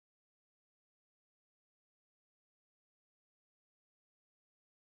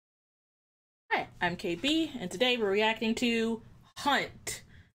I'm KB, and today we're reacting to Hunt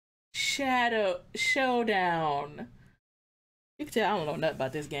Showdown. You can tell I don't know nothing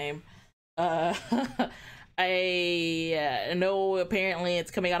about this game. I know apparently it's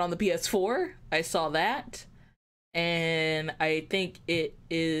coming out on the PS4. I saw that. And I think it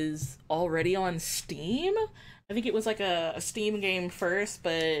is already on Steam. I think it was like a Steam game first,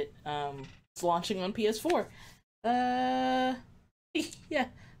 but it's launching on PS4. Yeah,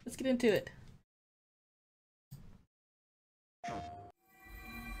 let's get into it.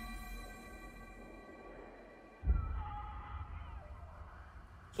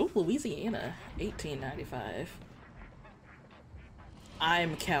 Oh, Louisiana, 1895.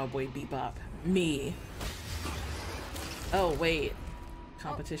 I'm Cowboy Bebop. Me. Oh, wait.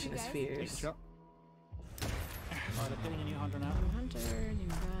 Competition is fierce. Alright, they're putting a new hunter now. Hunter, new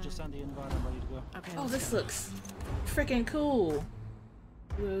guy. Just on the invite, I'm ready to go. Okay. Oh, this looks freaking cool.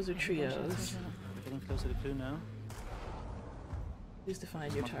 Duos or trios. We're getting close to the clue now. Please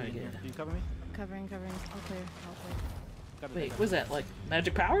define your target. Do you cover me? Covering. All clear. Wait, what's that? Like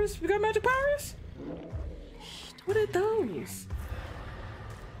magic powers? We got magic powers? What are those?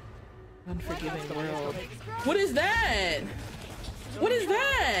 Unforgiving world. What is that? What is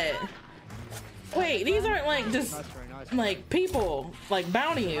that? Wait, these aren't like just like people, like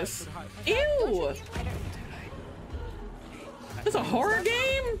bounties. Ew! This a horror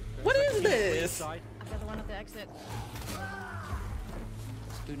game? What is this? I've got the one at the exit.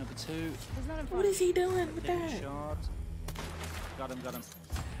 Clue number 2. He's not in front. What is he doing with that? Shot. Got him.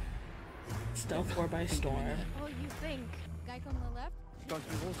 Stealth war by storm. Oh, you think? Guy come on the left? Going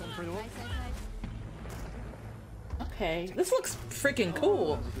through the wall. Nice. Okay, this looks freaking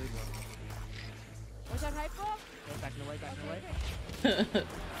cool. What's that hype for? Back in the way.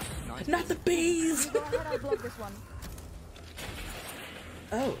 Nice. Not the bees! You go ahead, I'll block this one.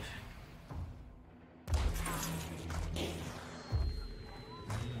 Oh.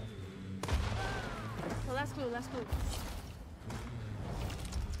 So that's cool.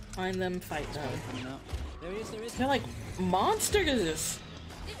 Find them, fight them. There he is. They're like monsters!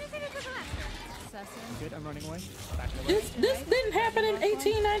 Did you see this was the last? Assassin. Good, I'm running away. This didn't happen in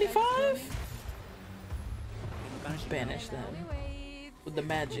 1895? Banish them. With the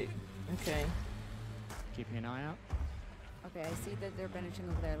magic. Okay. Keeping an eye out. Okay, I see that they're banishing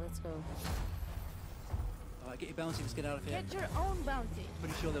over there. Let's go. Alright, get your bounty, let's get out of here. Get your own bounty.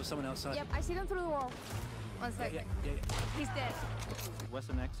 Pretty sure there was someone outside. Yep, I see them through the wall. One second. Yeah. He's dead.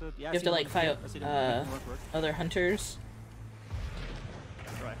 Western exit. Yeah, You have to like fight other hunters.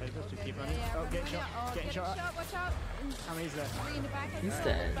 Right, just keep running. Yeah, Oh, run, get run, shot. oh, Getting shot. Watch out. How many is there? 3 in the back. He's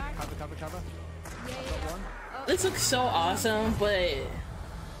dead. Cover. Yeah. Oh. This looks so awesome, but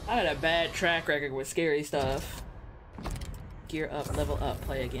I had a bad track record with scary stuff. Gear up, level up,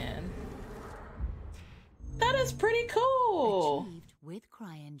 play again. That is pretty cool. Achieved with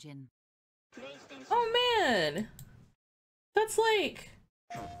CryEngine. Oh man, that's like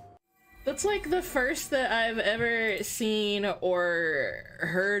the first that I've ever seen or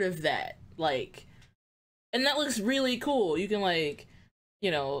heard of that. Like, and that looks really cool. You can like, you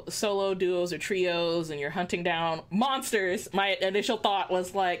know, solo, duos, or trios, and you're hunting down monsters. My initial thought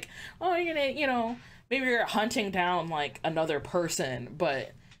was like, oh, you're gonna, you know, maybe you're hunting down like another person,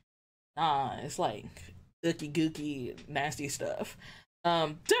 but it's like ookie gookie nasty stuff.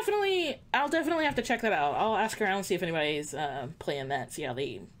 I'll definitely have to check that out. I'll ask around and see if anybody's playing that, see how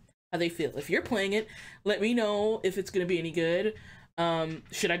they feel. If you're playing it, let me know if it's gonna be any good.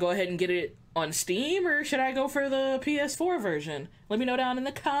 Should I go ahead and get it on Steam, or should I go for the PS4 version? Let me know down in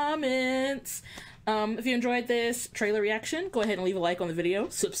the comments. If you enjoyed this trailer reaction, go ahead and leave a like on the video.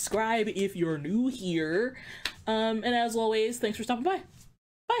 Subscribe if you're new here. And as always, thanks for stopping by.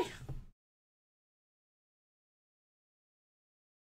 Bye!